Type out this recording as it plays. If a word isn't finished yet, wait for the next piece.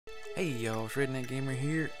Hey y'all, it's Redneck Gamer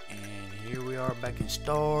here, and here we are back in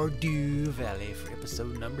Stardew Valley for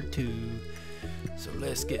episode number 2. So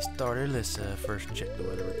let's get started. Let's first check the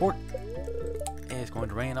weather report. And it's going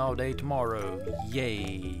to rain all day tomorrow.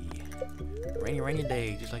 Yay! Rainy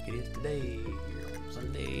day, just like it is today here on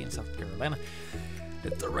Sunday in South Carolina.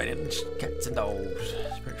 It's raining cats and dogs.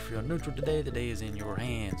 Spirit feel neutral today. The day is in your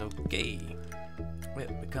hands. Okay. Well,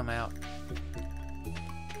 we come out.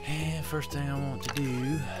 And first thing I want to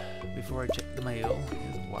do before I check the mail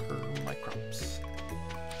is water my crops.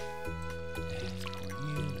 Hey,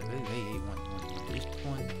 just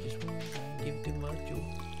one. Don't give it too much,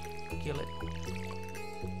 you'll kill it.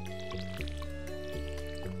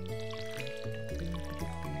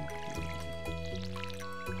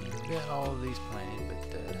 We got all of these planted, but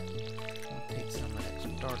I'll take some of that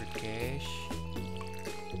starter cash.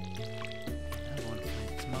 I'm going to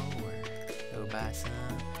plant some more. Go buy some.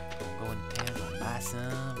 Go into town, gonna buy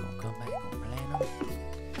some, gonna come back, gonna plant them.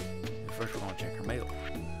 First we're gonna check our mail.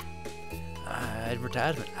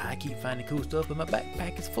 Advertisement. I keep finding cool stuff, but my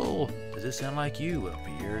backpack is full. Does this sound like you? Well,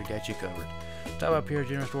 Pierre got you covered. Stop up here at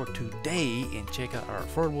General Store today and check out our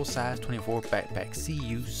affordable size 24 backpack. See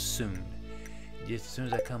you soon. Just as soon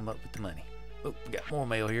as I come up with the money. Oh, we got more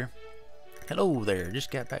mail here. Hello there. Just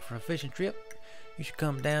got back from a fishing trip. You should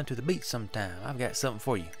come down to the beach sometime. I've got something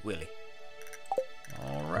for you, Willie.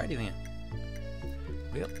 Alrighty then.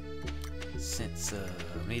 Well, since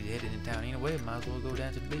we need to head into town anyway, might as well go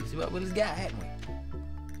down to the beach and see what Willie's got, hadn't we?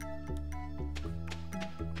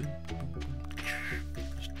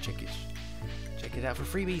 Just check it out for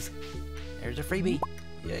freebies. There's a freebie.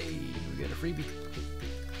 Yay, we got a freebie.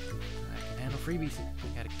 I can handle freebies.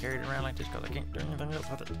 I gotta carry it around like this because I can't do anything else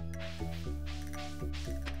with it.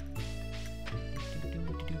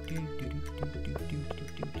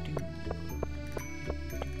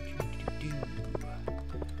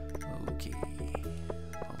 Okay.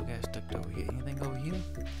 What we got stuck over here? Anything over here?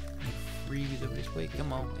 Any freebies over this way?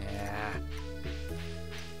 Come on. Yeah.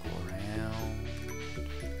 Go around.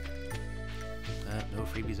 No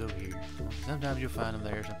freebies over here. Sometimes you'll find them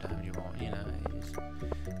there, sometimes you won't. You know,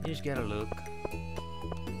 you just gotta look.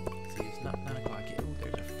 See, it's not 9 o'clock yet. Oh,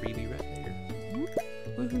 there's a freebie right there.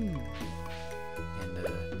 Woohoo! And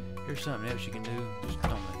here's something else you can do. Just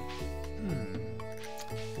don't make it.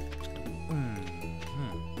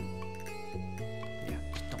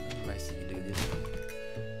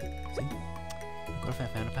 I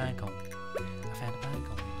found a pine cone.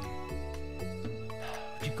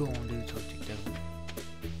 What you going to do, Tootsie Toe?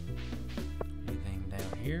 Anything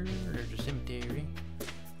down here? There's a cemetery.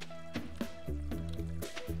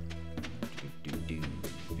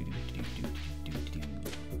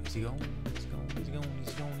 Is he going? He's going.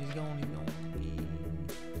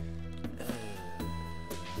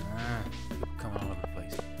 Coming all over the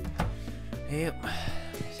place. Yep.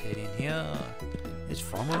 Let's head in here. It's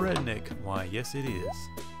Farmer Redneck. Why, yes it is.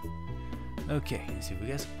 Okay, let's see, we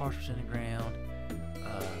got some parcels in the ground.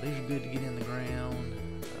 These are good to get in the ground.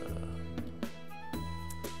 2,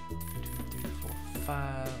 3, 4,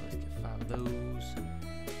 5. Let's get 5 of those.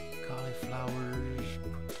 Cauliflowers,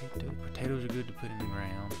 potatoes are good to put in the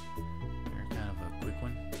ground. They're kind of a quick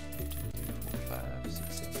one. 2, 3, 4, 5,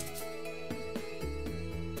 6, 7.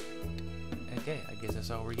 Okay, I guess that's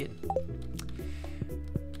all we're getting.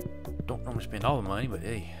 Don't normally spend all the money, but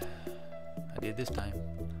hey, I did this time.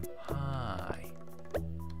 Hi.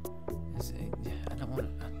 I don't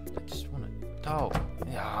want to. I just want to talk.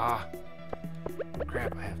 Yeah.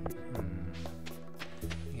 Crap, I haven't.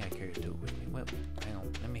 I gotta carry it with me. Well, hang on.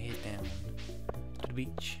 Let me head down to the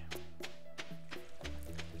beach.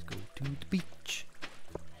 Let's go to the beach.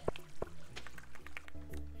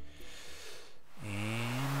 And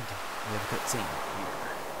we have a cutscene here.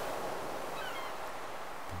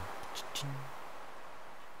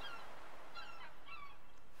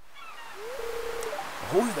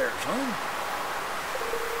 Ahoy there, son!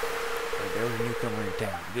 Hey, there was a newcomer in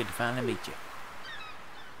town. Good to finally meet you.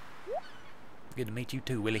 Good to meet you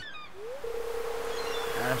too, Willie.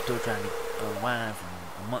 I'm still trying to unwind from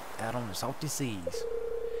a month out on the salty seas.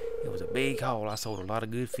 It was a big haul. I sold a lot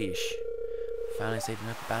of good fish. Finally saved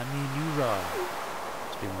enough to buy me a new rod.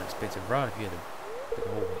 Must be one expensive rod if you had a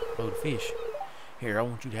whole load of fish. Here, I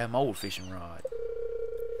want you to have my old fishing rod.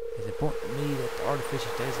 It's important to me that the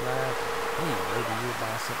artificial stays alive. Hey, maybe you'll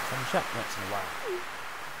buy something from the shop once in a while.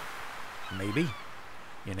 Maybe.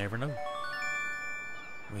 You never know.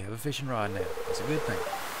 We have a fishing rod now. That's a good thing.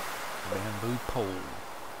 A bamboo pole.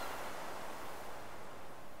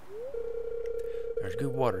 There's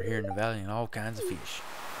good water here in the valley and all kinds of fish.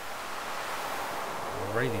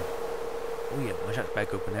 Alright then. Oh yeah, my shop's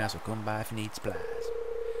back open now, so come by if you need supplies.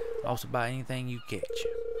 Also buy anything you catch.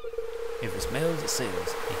 If it smells, it sells. It's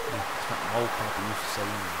not the whole crap you used to say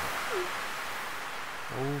anyway.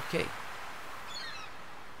 Okay.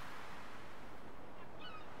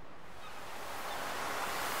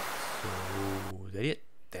 So, is that it?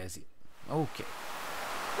 That's it. Okay.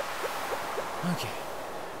 Okay.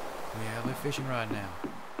 Yeah, we're fishing right now.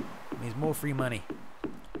 Means more free money.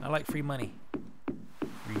 I like free money.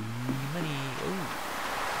 Free money. Oh,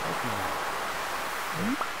 okay.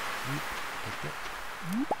 Take that.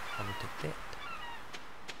 I will take that.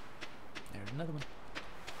 There's another one.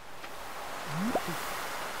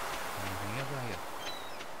 Anything else right here?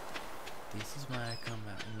 This is why I come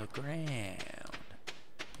out and look around.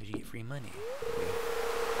 Because you get free money. Okay.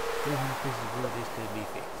 200 pieces of wood, this could be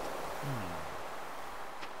fixed.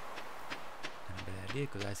 Not a bad idea,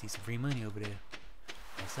 because I see some free money over there.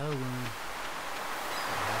 I saw one.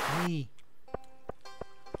 Like me.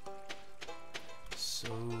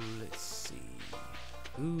 So, let's see.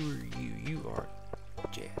 Who are you? You are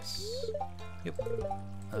Jess. Yep.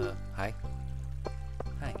 Hi.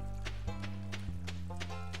 Hi.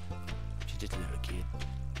 She's just a little kid.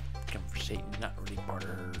 Conversation's not really part of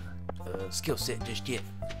her skill set just yet.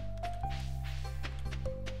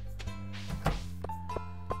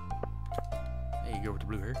 Hey, girl with the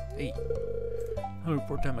blue hair. Hey. I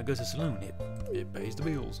report time I go to the saloon. It pays the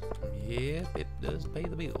bills. Yep, it does pay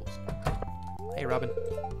the bills. Hey, Robin.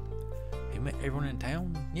 Have you met everyone in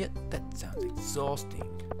town yet? That sounds exhausting.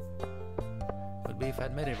 Would be if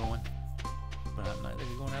I'd met everyone. But I'm not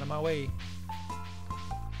really going out of my way.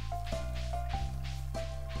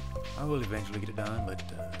 I will eventually get it done, but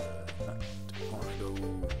not going to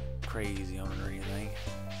go crazy on it or anything.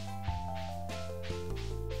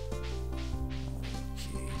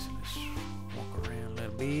 Okay, so let's walk around a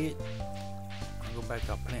little bit. I'll go back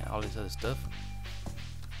up and plant all this other stuff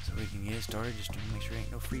so we can get started. Just to make sure there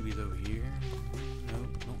ain't no freebies over here.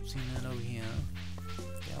 Nope, don't see none over here.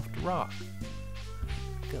 Get off the rock.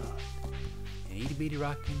 God. An itty bitty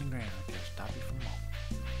rock in the ground to stop you from walking.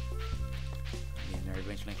 Getting there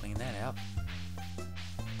eventually clean that out.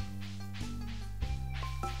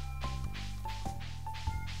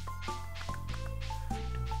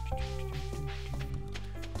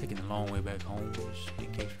 Taking the long way back home just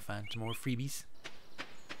in case we find some more freebies.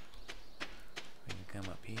 We can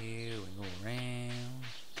come up here, we can go around.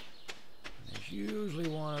 There's usually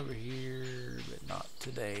one over here, but not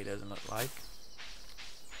today, doesn't look like.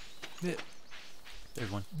 Yeah. There's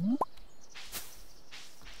one.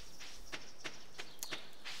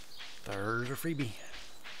 There's a freebie.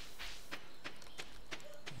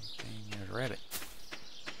 Okay, there's a rabbit.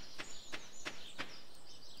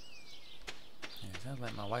 Yeah, it sounds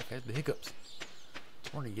like my wife has the hiccups.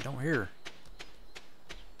 I wonder you don't hear her.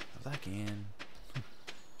 'Cause I can.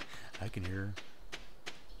 I can hear her.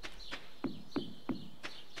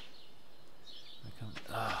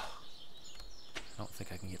 I don't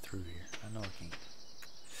think I can get through here. I know I can't.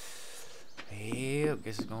 Yep,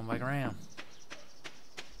 guess it's going back around.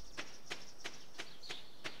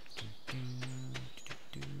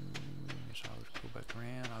 Guess I'll just go back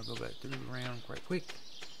around. I'll go back through around quite quick.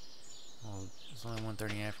 Well, it's only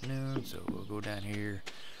 1:30 in the afternoon, so we'll go down here.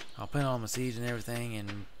 I'll plant all my seeds and everything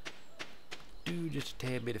and do just a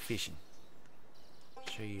tad bit of fishing.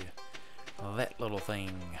 Show you that little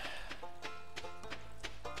thing.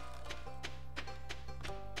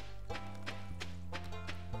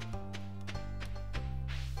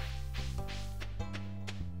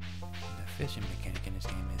 Fishing mechanic in this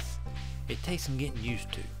game is, it takes some getting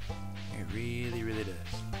used to. It really, really does.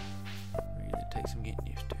 Really takes some getting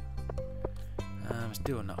used to. I'm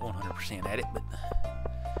still not 100% at it, but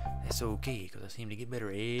that's okay because I seem to get better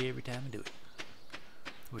every time I do it.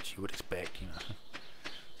 Which you would expect, you know.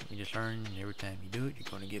 You just learn every time you do it, you're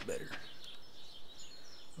going to get better.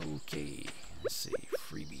 Okay, let's see,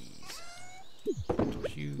 freebies.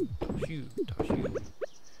 Toss you, toss you, toss you.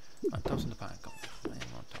 I'm tossing the pine cone. I am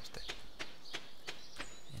going to toss that.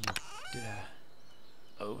 Did I?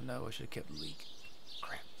 Oh no, I should have kept the leak.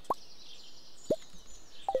 Crap.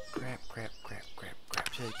 Crap, crap, crap, crap,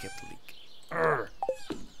 crap. Should have kept the leak. Urgh.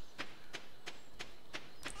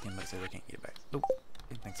 Damn, like I said, I can't get it back. Nope,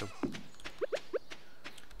 didn't think so.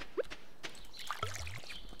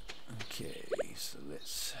 Okay, so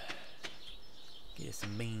let's get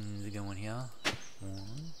some beans going here.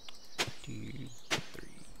 1, 2, 3,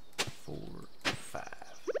 4, 5.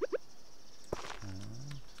 1,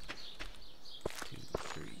 2,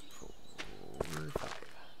 3, 4, 5.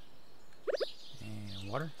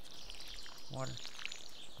 And water, water,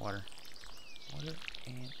 water, water,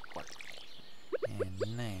 and water.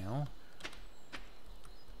 And now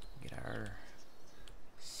get our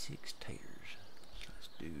 6 taters. So let's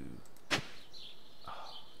do.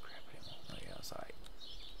 Oh crap! I didn't want to lay outside.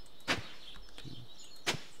 2,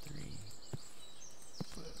 3,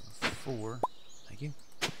 4. Thank you.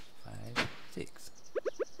 5, 6.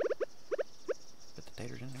 Put the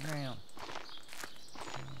taters in the ground. 4,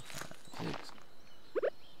 5, 6.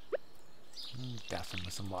 Douse them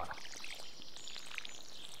with some water.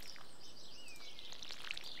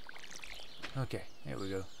 Okay, there we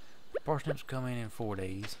go. Parsnips come in 4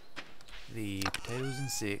 days. The potatoes in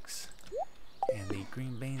 6. And the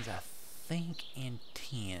green beans, I think, in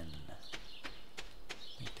 10. I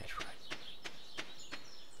think that's right.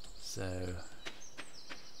 So,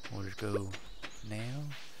 we'll just go now.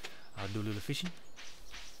 I'll do a little fishing.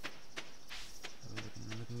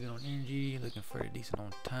 Looking good on energy, looking pretty decent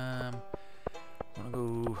on time. I'm gonna go.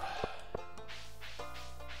 Ooh,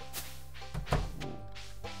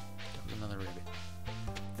 that was another rabbit.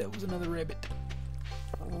 That was another rabbit.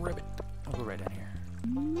 Rabbit. I'll go right down here.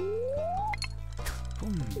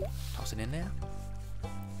 Boom. Toss it in there.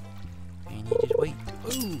 And you just wait.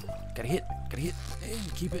 Ooh, gotta hit. Gotta hit.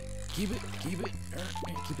 And keep it. Keep it. Keep it.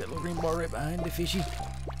 And keep that little green bar right behind the fishy.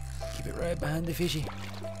 Keep it right behind the fishy.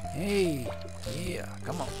 Hey. Yeah.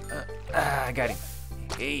 Come on. I got him.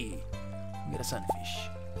 Hey. We got a sunfish.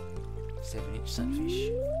 7-inch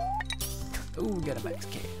sunfish. Oh, we got a max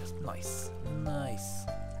cast. Nice. Nice.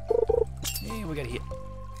 And we got a hit.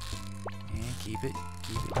 And keep it.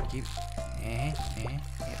 Keep it. Keep it. And yeah,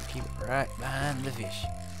 keep it right behind the fish.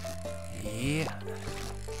 Yeah.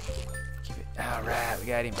 Keep it. Alright, we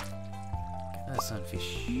got him. Another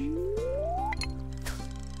sunfish. Yeah,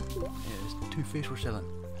 there's 2 fish we're selling.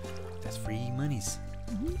 That's free monies.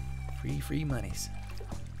 Free monies.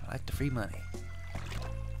 I like the free money.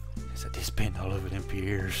 Yes, I did spend all of it in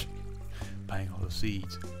Pierre's, buying all the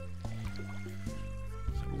seeds. So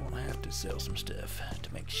we're gonna have to sell some stuff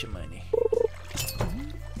to make some money.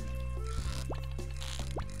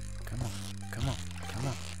 Come on, come on, come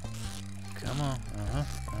on, come on.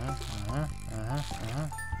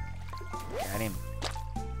 Got him.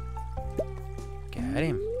 Got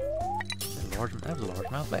him. That was a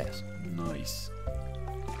largemouth bass. Nice.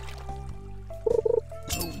 Oh,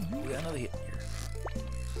 we got another hit here.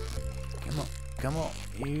 Come on, come on.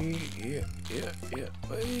 Yeah.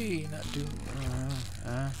 Hey, not too.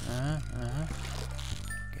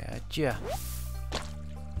 Gotcha.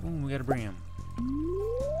 Ooh, we got a brim.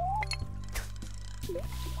 So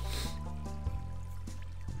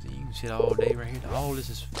you can sit all day right here. All this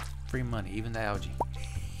is free money, even the algae.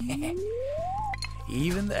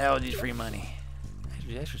 Even the algae's free money.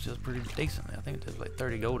 Actually still pretty decent. I think it does like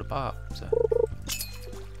 30 gold a pop. So.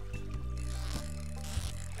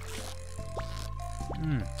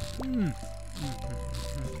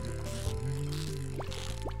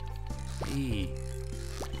 Hey.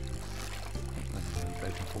 Ain't gonna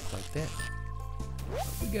back and forth like that. But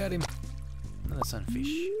we got him. Another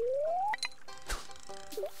sunfish.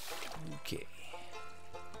 Okay.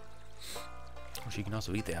 Well, she can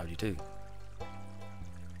also eat the algae too.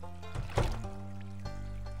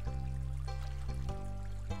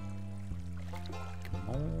 Come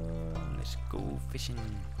on, let's go fishing.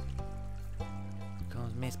 Here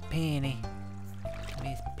comes Miss Penny.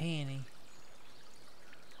 Miss Penny.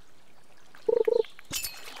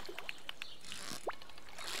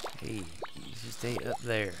 Hey, you just stay up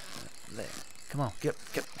there. There. Come on, get up,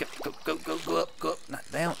 go up,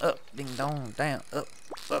 not down, up, ding dong, down, up,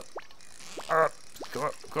 go up.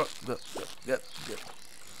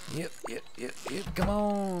 Yep, come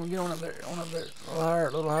on, get on up there, a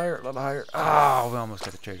little higher. Oh, we almost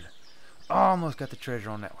got the treasure. Almost got the treasure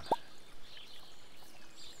on that one.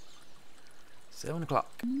 7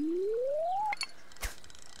 o'clock.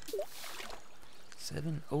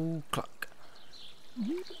 7 o'clock.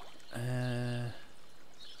 Let's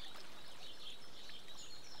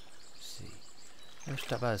see. Let's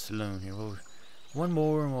stop by the saloon here. One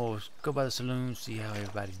more and we'll go by the saloon, see how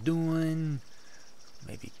everybody's doing.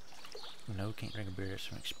 Maybe, can't drink a beer. There's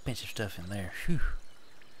some expensive stuff in there. Whew.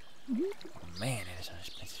 Oh, man, that is some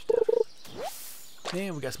expensive stuff.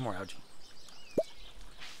 And we got some more algae.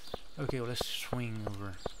 Okay, well, let's swing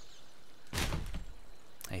over.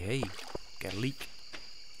 Hey, got a leak.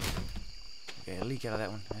 Got a leak out of that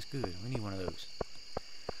one. That's good. We need one of those.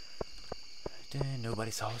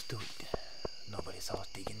 Nobody saw us do it. Nobody saw us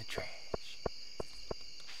dig in the trash.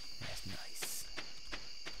 That's nice.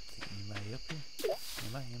 See anybody up here?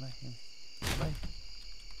 Anybody?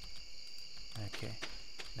 Okay.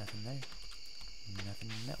 Nothing there. Nothing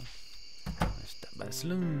in that one. Let's stop by the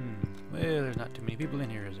saloon. Well, there's not too many people in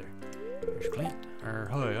here, is there? There's Clint.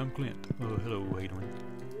 Hi, I'm Clint. Oh, hello. How you doing?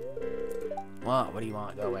 What? What do you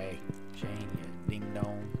want? Go away. Shane, you ding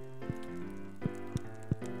dong.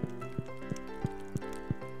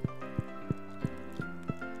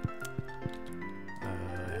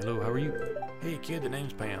 Hello, how are you? Hey kid, the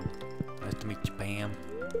name's Pam. Nice to meet you, Pam.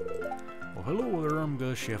 Well, hello there, I'm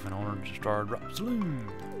Gus, chef and owner of the Stardew Saloon.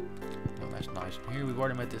 Well, that's nice. Here we've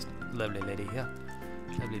already met this lovely lady here.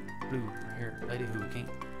 Lovely blue-haired lady who we can't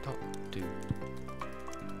talk to.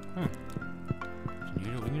 So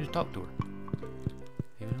we can just talk to her.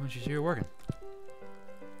 Even when she's here working.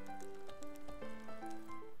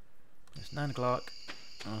 It's 9 o'clock.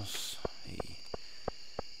 Let's see.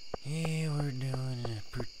 Yeah, we're doing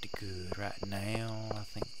pretty good right now. I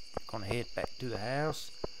think we're gonna head back to the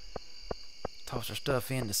house. Toss our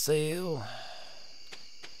stuff in to sell.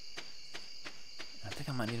 I think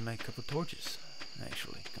I might need to make a couple of torches,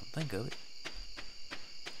 actually. Come think of it.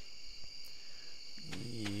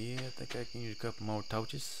 Yeah, I think I can use a couple more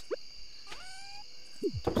torches.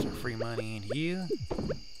 Toss our free money in here.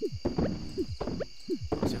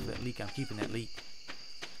 Except for that leak, I'm keeping that leak.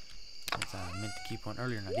 Since I meant to keep one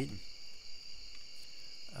earlier and I didn't.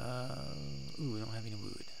 Ooh, we don't have any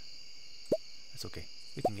wood. That's okay.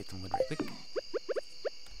 We can get some wood right quick.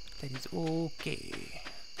 That is okay.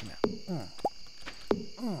 Come here.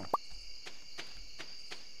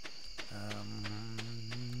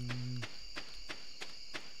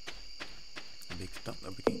 A big stump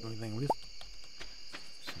that we can't do anything with.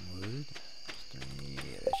 Some wood.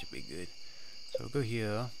 Yeah, that should be good. So we'll go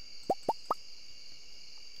here.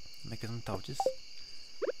 Make some torches.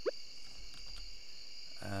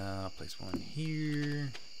 I'll place one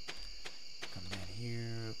here. Come down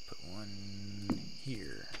here. Put one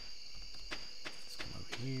here. Let's come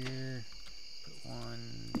over here. Put one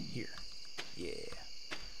here. Yeah.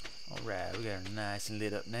 Alright, we got her nice and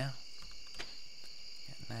lit up now.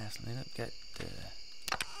 Got nice and lit up. Got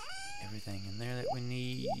everything in there that we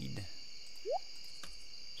need.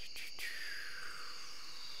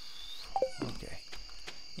 Okay.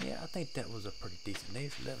 Yeah, I think that was a pretty decent day.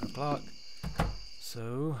 It's 11 o'clock.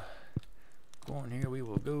 So, go on here. We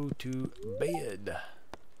will go to bed.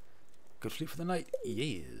 Go to sleep for the night.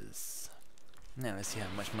 Yes. Now, let's see how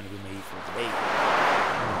much money we made for today.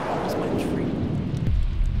 All this money was free.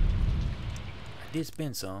 I did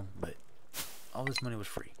spend some, but all this money was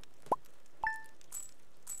free.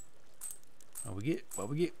 What we get? What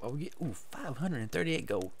we get? What we get? Ooh, 538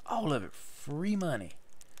 gold. All of it free money.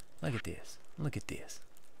 Look at this. Look at this.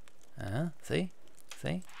 See?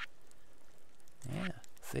 See? Yeah.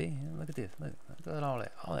 See? Look at this. Look at all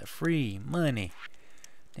that. All that free money.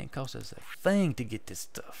 Didn't cost us a thing to get this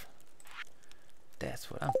stuff. That's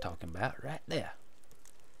what I'm talking about right there.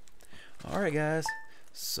 Alright guys.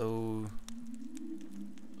 So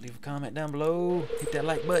leave a comment down below. Hit that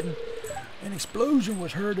like button. An explosion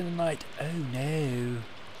was heard in the night. Oh no. And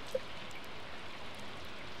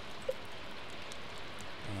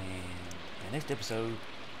the next episode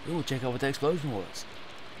we will check out what the explosion was.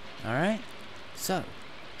 Alright? So,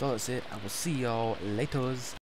 that's all it said. I will see y'all later.